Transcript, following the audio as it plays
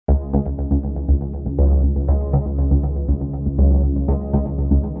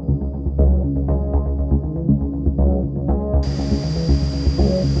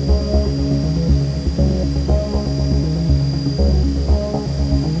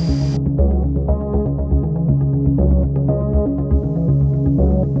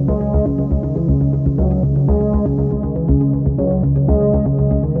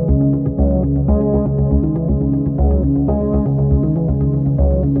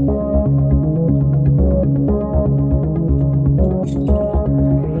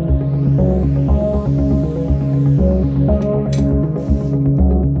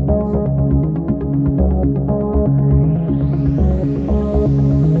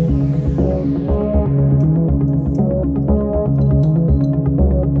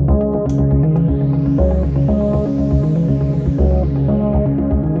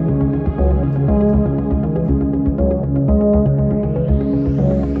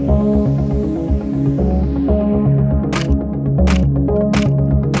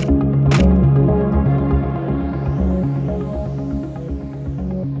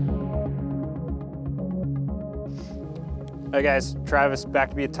Hi guys, Travis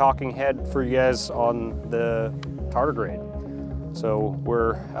back to be a talking head for you guys on the Tardigrade. So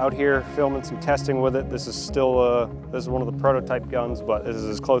we're out here filming some testing with it. This is still this is one of the prototype guns, but this is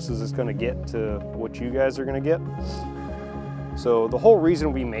as close as it's going to get to what you guys are going to get. So the whole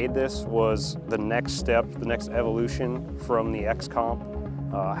reason we made this was the next step, the next evolution from the X-Comp,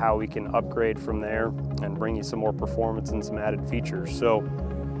 how we can upgrade from there and bring you some more performance and some added features. So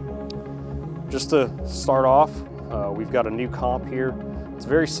just to start off, we've got a new comp here. It's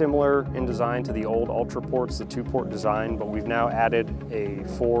very similar in design to the old Ultra ports, the 2-port design, but we've now added a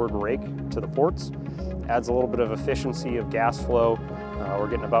forward rake to the ports. Adds a little bit of efficiency of gas flow. We're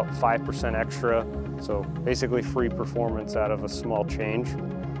getting about 5% extra, so basically free performance out of a small change.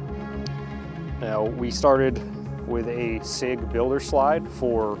 Now, we started with a SIG builder slide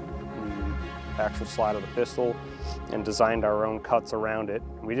for the actual slide of the pistol and designed our own cuts around it.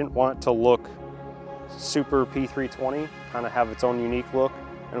 We didn't want it to look super P320, kind of have its own unique look,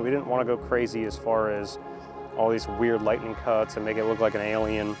 and we didn't want to go crazy as far as all these weird lightning cuts and make it look like an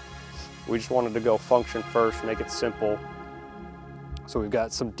alien. We just wanted to go function first, make it simple. So we've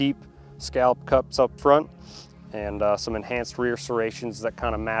got some deep scallop cuts up front and some enhanced rear serrations that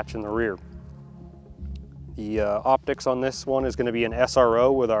kind of match in the rear. The optics on this one is going to be an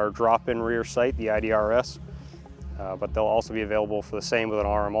SRO with our drop-in rear sight, the IDRS. But they'll also be available for the same with an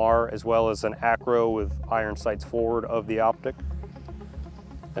RMR, as well as an acro with iron sights forward of the optic.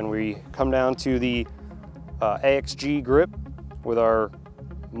 Then we come down to the AXG grip with our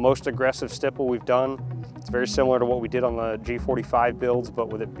most aggressive stipple we've done. It's very similar to what we did on the G45 builds, but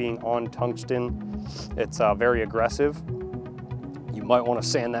with it being on tungsten, it's very aggressive. You might want to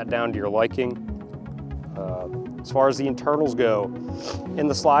sand that down to your liking. As far as the internals go, in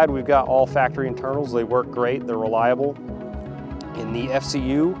the slide we've got all factory internals. They work great, they're reliable. In the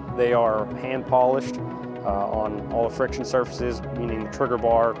FCU, they are hand polished on all the friction surfaces, meaning the trigger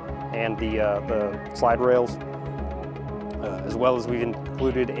bar and the slide rails. As well as we've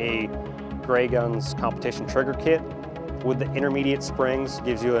included a Gray Guns competition trigger kit with the intermediate springs.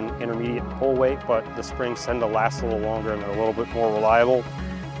 Gives you an intermediate pull weight, but the springs tend to last a little longer and they're a little bit more reliable.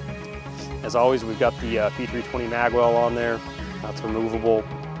 As always, we've got the P320 magwell on there. That's removable.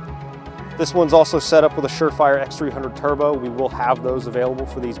 This one's also set up with a Surefire X300 Turbo. We will have those available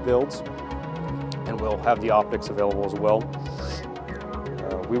for these builds, and we'll have the optics available as well.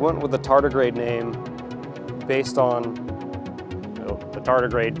 We went with the Tardigrade name based on the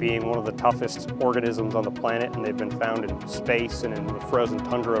tardigrade being one of the toughest organisms on the planet, and they've been found in space and in the frozen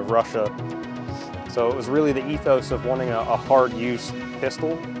tundra of Russia. So it was really the ethos of wanting a hard-use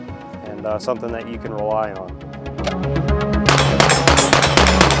pistol and something that you can rely on.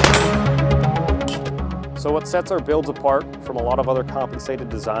 So what sets our builds apart from a lot of other compensated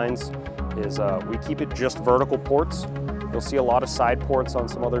designs is we keep it just vertical ports. You'll see a lot of side ports on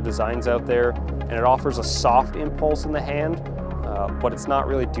some other designs out there, and it offers a soft impulse in the hand, but it's not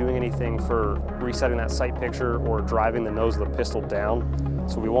really doing anything for resetting that sight picture or driving the nose of the pistol down.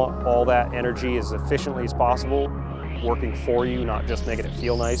 So we want all that energy as efficiently as possible working for you, not just making it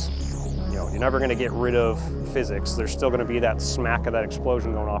feel nice. You know, you're never going to get rid of physics. There's still going to be that smack of that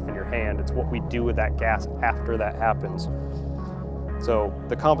explosion going off in your hand. It's what we do with that gas after that happens. So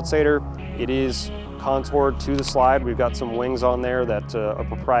the compensator, it is contoured to the slide. We've got some wings on there that are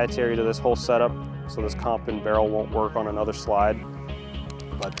proprietary to this whole setup, so this comp and barrel won't work on another slide.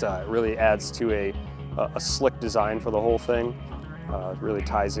 But it really adds to a slick design for the whole thing. It really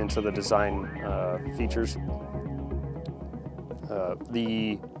ties into the design features.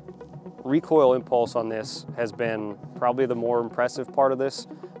 The recoil impulse on this has been probably the more impressive part of this.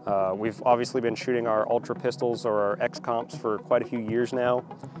 We've obviously been shooting our Ultra pistols or our X-Comps for quite a few years now,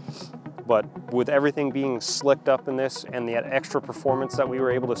 but with everything being slicked up in this and the extra performance that we were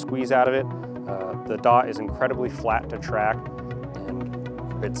able to squeeze out of it, the dot is incredibly flat to track,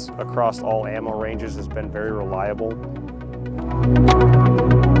 and it's across all ammo ranges has been very reliable.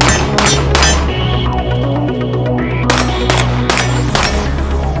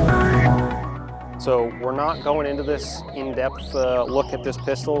 So we're not going into this in-depth look at this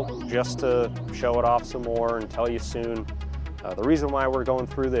pistol just to show it off some more and tell you soon. The reason why we're going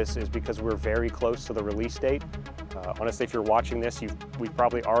through this is because we're very close to the release date. Honestly, if you're watching this, we've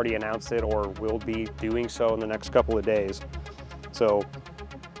probably already announced it or will be doing so in the next couple of days. So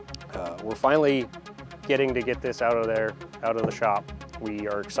we're finally getting to get this out of the shop. We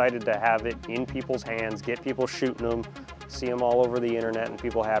are excited to have it in people's hands, get people shooting them, see them all over the internet and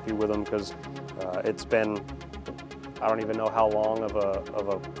people happy with them, because it's been, I don't even know how long of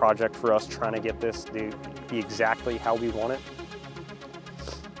a project for us trying to get this to be exactly how we want it.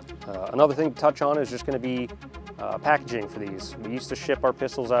 Another thing to touch on is just going to be packaging for these. We used to ship our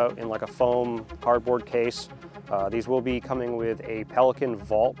pistols out in like a foam cardboard case. These will be coming with a Pelican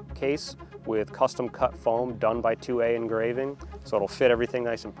Vault case with custom cut foam done by 2A engraving. So it'll fit everything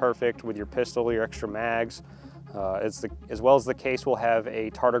nice and perfect with your pistol, your extra mags. As well as the case will have a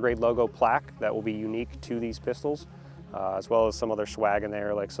Tardigrade logo plaque that will be unique to these pistols, as well as some other swag in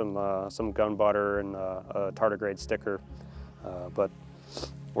there, like some gun butter and a Tardigrade sticker. But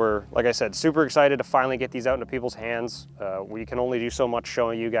we're, like I said, super excited to finally get these out into people's hands. We can only do so much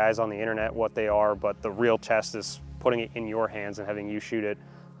showing you guys on the internet what they are, but the real test is putting it in your hands and having you shoot it.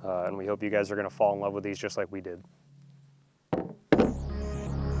 And we hope you guys are going to fall in love with these just like we did.